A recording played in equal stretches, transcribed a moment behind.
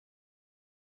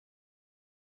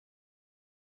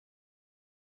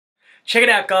Check it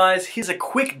out, guys. Here's a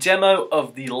quick demo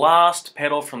of the last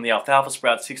pedal from the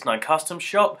alfalfasprout69 custom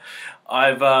shop.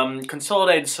 I've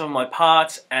consolidated some of my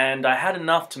parts and I had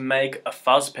enough to make a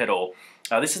fuzz pedal.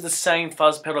 This is the same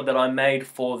fuzz pedal that I made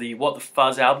for the What the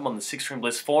Fuzz album on the Six String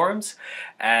Bliss forums,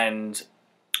 and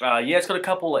yeah, it's got a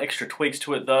couple extra tweaks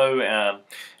to it though.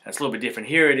 It's a little bit different.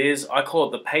 Here it is. I call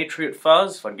it the Patriot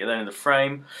fuzz, if I can get that in the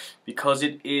frame, because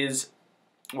it is,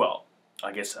 well,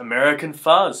 I guess American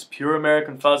fuzz, pure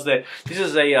American fuzz there. This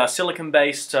is a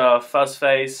silicon-based fuzz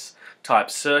face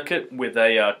type circuit with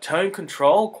a tone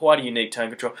control, quite a unique tone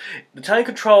control. The tone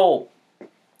control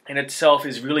in itself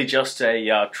is really just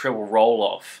a treble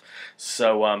roll-off,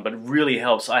 so but it really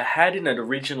helps. I had in it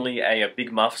originally a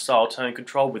big muff style tone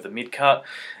control with a mid-cut,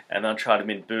 and then I tried a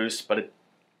mid-boost, but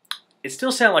it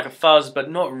still sounded like a fuzz, but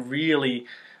not really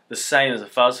the same as a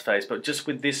fuzz face. But just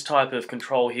with this type of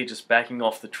control here, just backing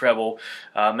off the treble,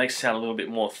 makes it sound a little bit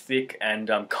more thick, and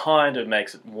kind of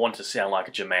makes it want to sound like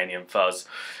a germanium fuzz.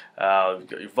 You've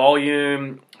got your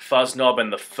volume, fuzz knob,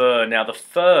 and the fur. Now the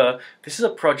fur, this is a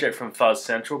project from Fuzz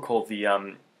Central called the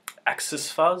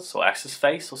Axis Fuzz, or Axis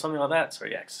Face, or something like that.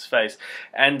 Sorry, Axis Face.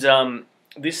 And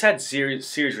this had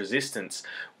series resistance,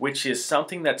 which is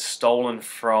something that's stolen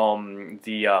from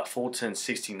the Fulton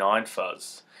 69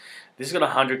 fuzz. This has got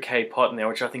a 100k pot in there,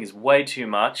 which I think is way too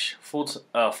much.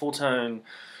 Fulton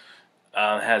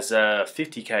has a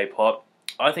 50k pot.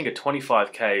 I think a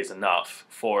 25k is enough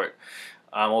for it.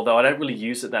 Although I don't really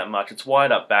use it that much. It's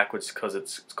wired up backwards because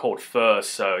it's called fur,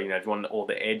 so you know, if you want all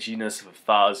the edginess of a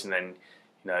fuzz, and then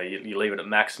you know you leave it at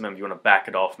maximum, you want to back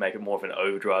it off, make it more of an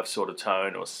overdrive sort of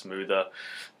tone or smoother,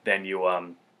 then you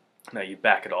you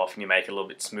back it off and you make it a little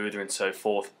bit smoother and so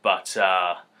forth. But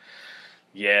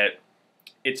yeah,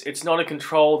 it's not a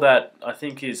control that I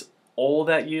think is all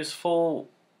that useful.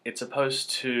 It's supposed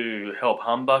to help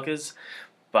humbuckers,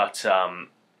 but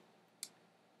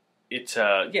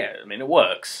yeah, I mean, it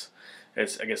works.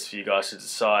 It's, I guess, for you guys to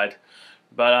decide.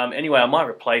 But anyway, I might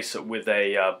replace it with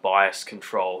a bias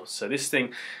control. So this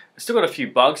thing, it's still got a few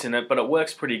bugs in it, but it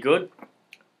works pretty good.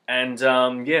 And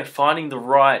yeah, finding the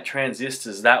right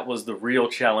transistors, that was the real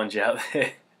challenge out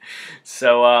there.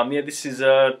 So yeah, this is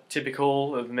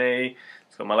typical of me.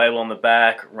 It's got my label on the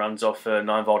back, runs off a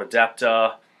 9-volt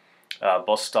adapter,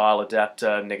 Boss style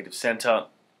adapter, negative center,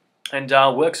 and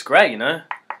works great, you know.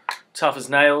 Tough as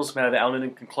nails, made out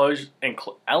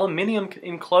of aluminium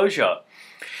enclosure.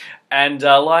 And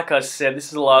like I said, this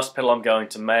is the last pedal I'm going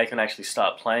to make and actually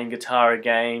start playing guitar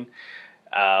again.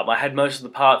 I had most of the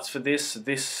parts for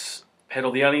this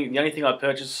pedal. The only thing I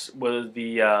purchased was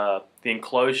the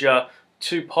enclosure,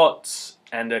 2 pots,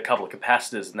 and a couple of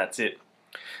capacitors, and that's it.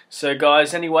 So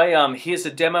guys, anyway, here's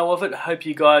a demo of it. Hope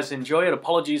you guys enjoy it.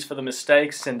 Apologies for the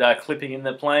mistakes and clipping in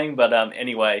the playing, but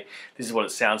anyway, this is what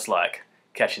it sounds like.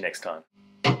 Catch you next time.